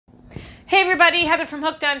Hey everybody, Heather from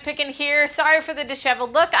Hooked on Pickin here. Sorry for the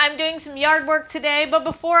disheveled look. I'm doing some yard work today, but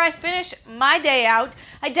before I finish my day out,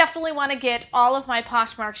 I definitely want to get all of my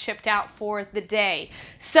Poshmark shipped out for the day.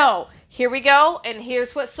 So here we go, and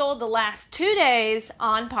here's what sold the last 2 days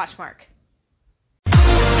on Poshmark.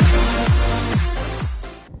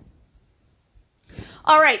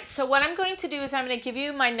 All right, so what I'm going to do is I'm going to give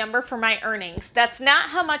you my number for my earnings. That's not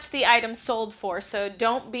how much the item sold for, so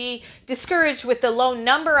don't be discouraged with the low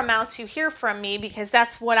number amounts you hear from me, because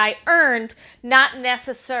that's what I earned, not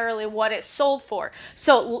necessarily what it sold for.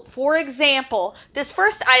 So, for example, this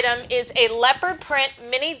first item is a leopard print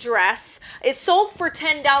mini dress. It sold for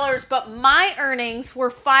 $10, but my earnings were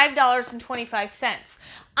 $5.25.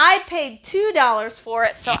 I paid $2 for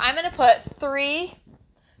it, so I'm going to put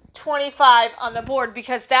 $3.25 on the board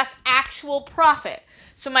because that's actual profit.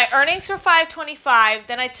 So my earnings were $5.25,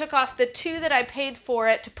 then I took off the $2 that I paid for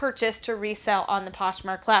it to purchase to resell on the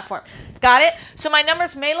Poshmark platform. Got it? So my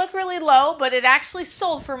numbers may look really low, but it actually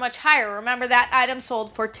sold for much higher. Remember, that item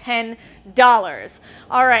sold for $10.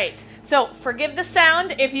 All right, so forgive the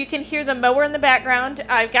sound if you can hear the mower in the background.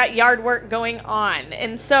 I've got yard work going on.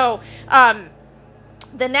 And so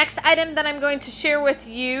the next item that I'm going to share with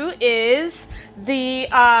you is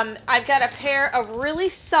I've got a pair of really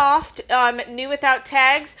soft, new without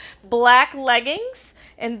tags, black leggings.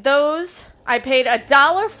 And those I paid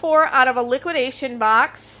 $1 for out of a liquidation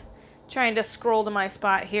box. Trying to scroll to my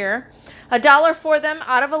spot here. $1 for them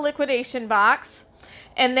out of a liquidation box.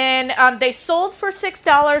 And then they sold for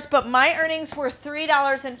 $6, but my earnings were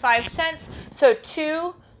 $3.05. So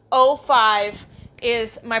 $2.05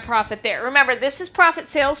 is my profit there. Remember, this is profit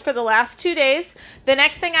sales for the last 2 days. The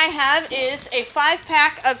next thing I have is a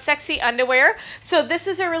 5-pack of sexy underwear. So this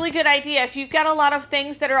is a really good idea. If you've got a lot of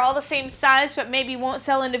things that are all the same size but maybe won't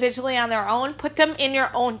sell individually on their own, put them in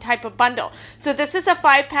your own type of bundle. So this is a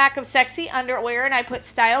 5-pack of sexy underwear, and I put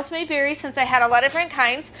styles may vary since I had a lot of different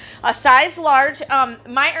kinds. A size large.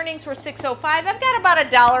 My earnings were $6.05. I've got about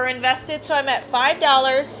 $1 invested, so I'm at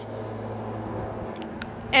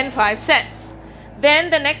 $5.05. Then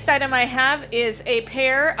the next item I have is a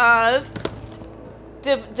pair of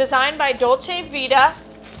designed by Dolce Vita,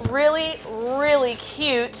 really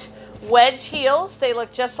cute wedge heels. They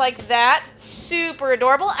look just like that, super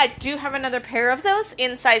adorable. I do have another pair of those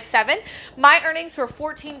in size 7. My earnings were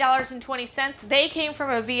 $14.20. They came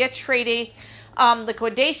from a Via Trade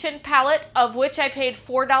liquidation palette, of which I paid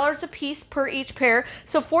 $4 a piece per each pair.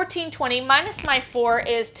 So $14.20 minus my 4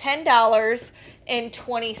 is $10.20.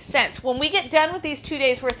 When we get done with these 2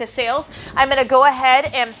 days worth of sales, I'm going to go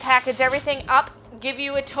ahead and package everything up, give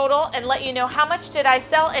you a total, and let you know how much did I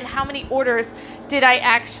sell and how many orders did I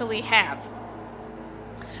actually have.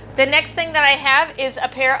 The next thing that I have is a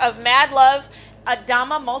pair of Mad Love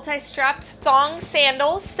Adama multi-strapped thong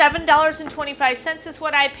sandals. $7.25 is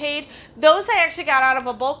what I paid. Those I actually got out of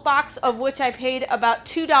a bulk box, of which I paid about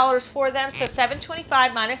 $2 for them. So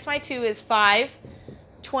 $7.25 minus my 2 is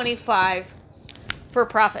 $5.25 for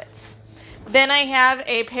profits. Then I have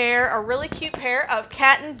a really cute pair of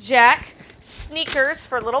Cat and Jack sneakers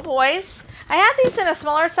for little boys. I had these in a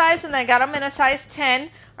smaller size and I got them in a size 10.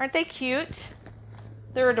 Aren't they cute?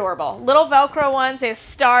 They're adorable. Little Velcro ones. They have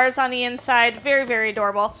stars on the inside. Very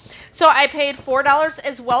adorable. So I paid $4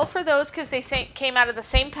 as well for those because they came out of the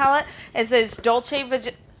same palette as those Dolce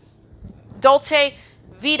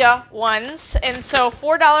Vita ones. And so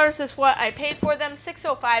 $4 is what I paid for them.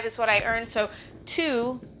 $6.05 is what I earned. So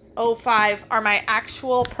 $2.05 are my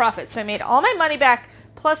actual profits. So I made all my money back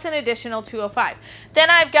plus an additional $2.05. Then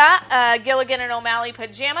I've got a Gilligan and O'Malley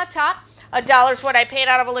pajama top. $1 is what I paid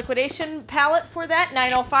out of a liquidation palette for that.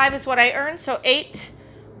 $9.05 is what I earned, so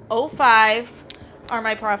 $8.05 are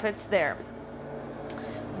my profits there.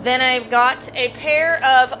 Then I've got a pair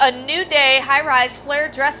of a New Day high-rise flare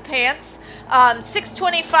dress pants.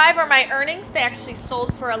 $6.25 are my earnings. They actually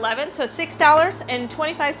sold for $11, so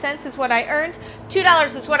 $6.25 is what I earned.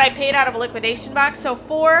 $2 is what I paid out of a liquidation box, so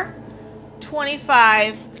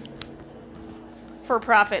 $4.25 for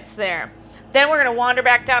profits there. Then we're going to wander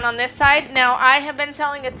back down on this side. Now, I have been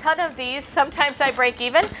selling a ton of these. Sometimes I break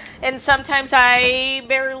even, and sometimes I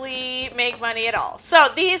barely make money at all. So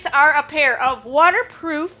these are a pair of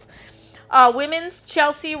waterproof women's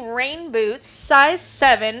Chelsea rain boots, size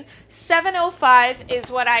 7. $7.05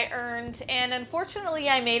 is what I earned, and unfortunately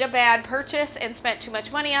I made a bad purchase and spent too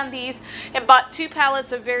much money on these and bought 2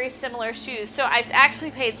 pallets of very similar shoes. So I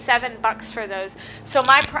actually paid $7 for those. So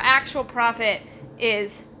my actual profit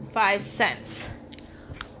is 5 cents.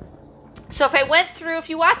 So if I went through, if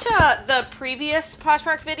you watch the previous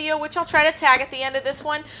Poshmark video, which I'll try to tag at the end of this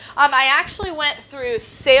one, I actually went through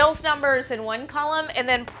sales numbers in one column and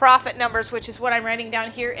then profit numbers, which is what I'm writing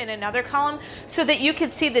down here, in another column, so that you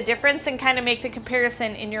could see the difference and kind of make the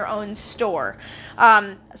comparison in your own store.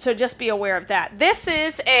 So just be aware of that. This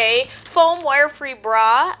is a foam wire-free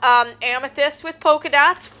bra, amethyst with polka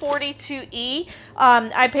dots, 42E.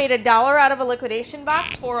 I paid $1 out of a liquidation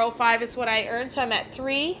box. $4.05 is what I earned, so I'm at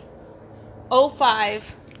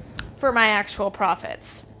 $3.05 for my actual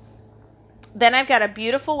profits. Then I've got a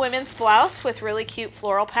beautiful women's blouse with really cute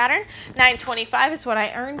floral pattern. $9.25 is what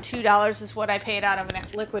I earned. $2 is what I paid out of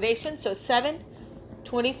a liquidation, so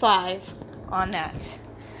 $7.25 on that.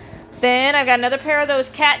 Then I've got another pair of those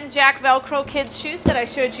Cat and Jack Velcro kids shoes that I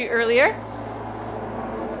showed you earlier.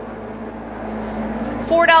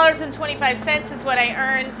 $4.25 is what I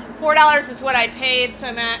earned. $4 is what I paid, so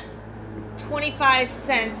I'm at 25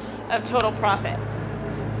 cents of total profit.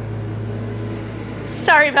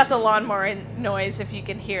 Sorry about the lawnmower noise if you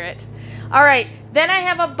can hear it. All right, then I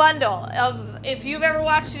have a bundle of, if you've ever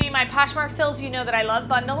watched any of my Poshmark sales, you know that I love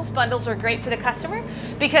bundles. Bundles are great for the customer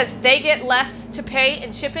because they get less to pay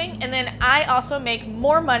in shipping, and then I also make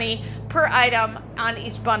more money per item on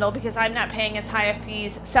each bundle because I'm not paying as high a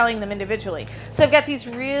fees selling them individually. So I've got these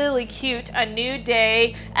really cute A New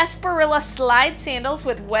Day Esperilla slide sandals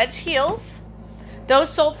with wedge heels. Those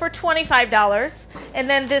sold for $25. And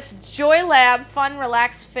then this Joy Lab Fun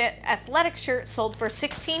Relax Fit athletic shirt sold for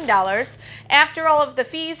 $16. After all of the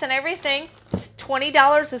fees and everything,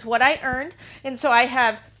 $20 is what I earned. And so I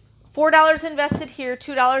have $4 invested here,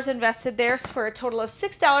 $2 invested there, for a total of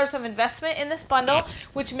 $6 of investment in this bundle,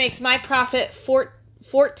 which makes my profit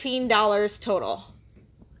 $14 total.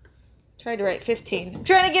 Tried to write 15. I'm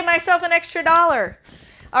trying to give myself an extra $1.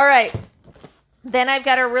 All right. Then I've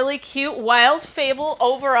got a really cute Wild Fable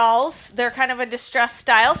overalls. They're kind of a distressed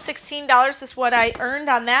style. $16 is what I earned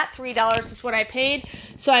on that. $3 is what I paid.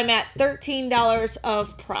 So I'm at $13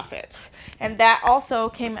 of profit. And that also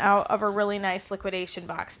came out of a really nice liquidation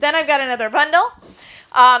box. Then I've got another bundle.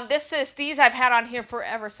 These I've had on here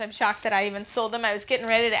forever, so I'm shocked that I even sold them. I was getting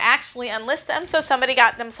ready to actually unlist them, so somebody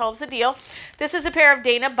got themselves a deal. This is a pair of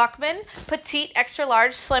Dana Buckman Petite Extra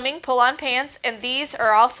Large Slimming Pull-On Pants, and these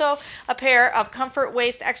are also a pair of Comfort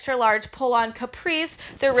Waist Extra Large Pull-On Capris.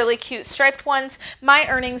 They're really cute striped ones. My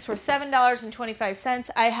earnings were $7.25.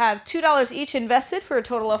 I have $2 each invested for a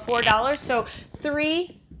total of $4, so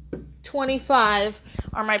 $3.25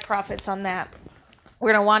 are my profits on that.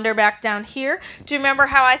 We're going to wander back down here. Do you remember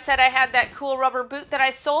how I said I had that cool rubber boot that I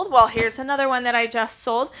sold? Well, here's another one that I just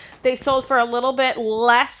sold. They sold for a little bit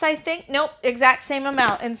less, I think. Nope, exact same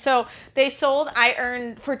amount. And so they sold, I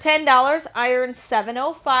earned, for $10, I earned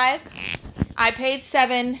 $7.05. I paid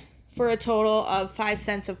 $7 for a total of 5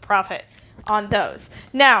 cents of profit on those.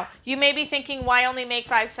 Now, you may be thinking, why only make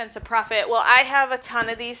 5 cents of profit? Well, I have a ton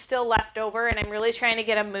of these still left over, and I'm really trying to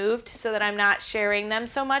get them moved so that I'm not sharing them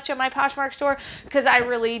so much at my Poshmark store, because I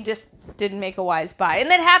really just didn't make a wise buy. And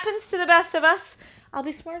that happens to the best of us. I'll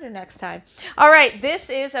be smarter next time. All right, this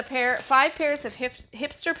is 5 pairs of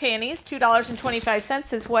hipster panties.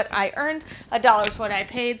 $2.25 is what I earned. $1 is what I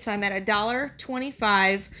paid, so I'm at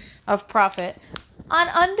 $1.25 of profit on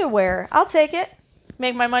underwear. I'll take it.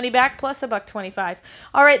 Make my money back plus $1.25.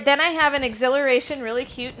 All right, then I have an Exhilaration, really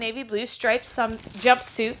cute navy blue striped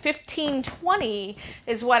jumpsuit. $15.20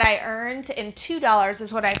 is what I earned, and $2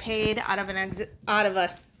 is what I paid out of I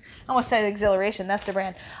almost said Exhilaration, that's the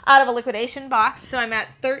brand, out of a liquidation box. So I'm at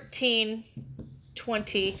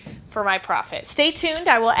 $13.20 for my profit. Stay tuned.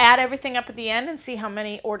 I will add everything up at the end and see how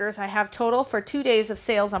many orders I have total for 2 days of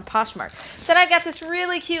sales on Poshmark. Then I got this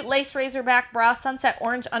really cute lace razorback bra, sunset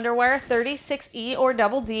orange underwear, 36E or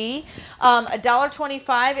double D.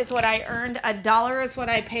 $1.25 is what I earned. $1 is what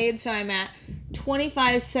I paid, so I'm at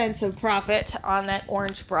 25 cents of profit on that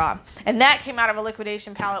orange bra. And that came out of a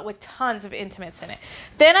liquidation palette with tons of intimates in it.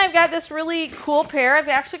 Then I've got this really cool pair. I've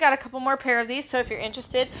actually got a couple more pair of these, so if you're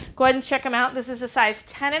interested, go ahead and check them out. This is a size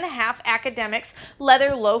 10.5 Academics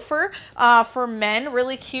leather loafer for men.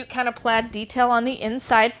 Really cute kind of plaid detail on the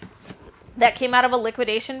inside. That came out of a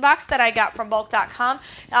liquidation box that I got from Bulq.com.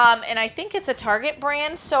 And I think it's a Target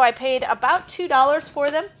brand, so I paid about $2 for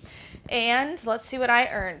them. And let's see what I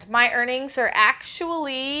earned. My earnings are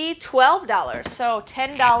actually $12. So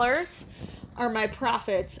 $10 are my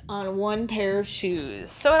profits on one pair of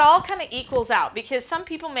shoes. So it all kind of equals out, because some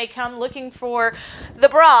people may come looking for the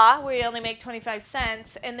bra where you only make 25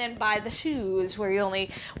 cents and then buy the shoes where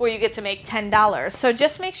you get to make $10. So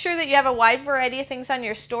just make sure that you have a wide variety of things on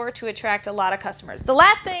your store to attract a lot of customers. The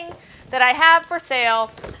last thing that I have for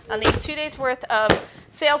sale on these 2 days worth of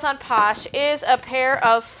sales on Posh is a pair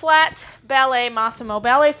of flat ballet Massimo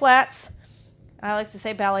ballet flats. I like to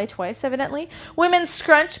say ballet twice, evidently. Women's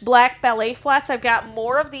scrunch black ballet flats. I've got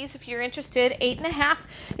more of these if you're interested. 8.5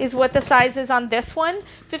 is what the size is on this one.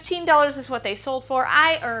 $15 is what they sold for.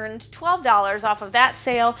 I earned $12 off of that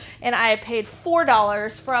sale, and I paid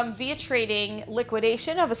 $4 from via trading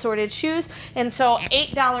liquidation of assorted shoes. And so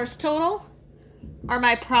 $8 total are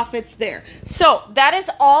my profits there. So that is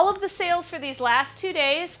all of the sales for these last 2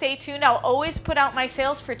 days. Stay tuned. I'll always put out my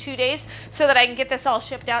sales for 2 days so that I can get this all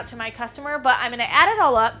shipped out to my customer. But I'm going to add it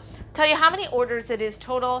all up, tell you how many orders it is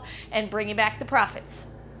total, and bring you back the profits.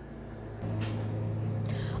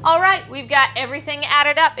 All right, we've got everything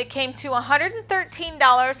added up. It came to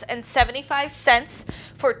 $113.75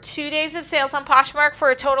 for 2 days of sales on Poshmark for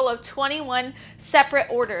a total of 21 separate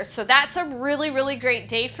orders. So that's a really, really great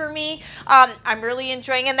day for me. I'm really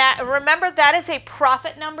enjoying that. Remember, that is a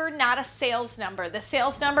profit number, not a sales number. The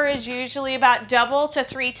sales number is usually about double to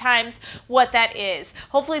 3 times what that is.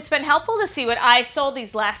 Hopefully it's been helpful to see what I sold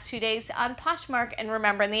these last 2 days on Poshmark. And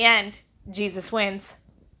remember, in the end, Jesus wins.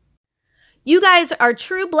 You guys are a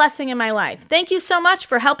true blessing in my life. Thank you so much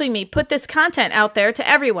for helping me put this content out there to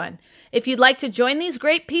everyone. If you'd like to join these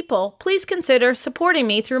great people, please consider supporting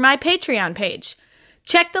me through my Patreon page.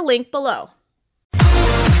 Check the link below.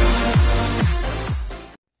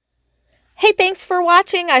 Hey, thanks for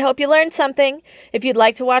watching. I hope you learned something. If you'd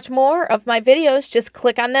like to watch more of my videos, just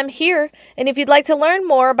click on them here. And if you'd like to learn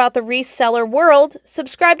more about the reseller world,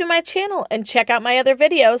 subscribe to my channel and check out my other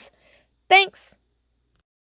videos. Thanks.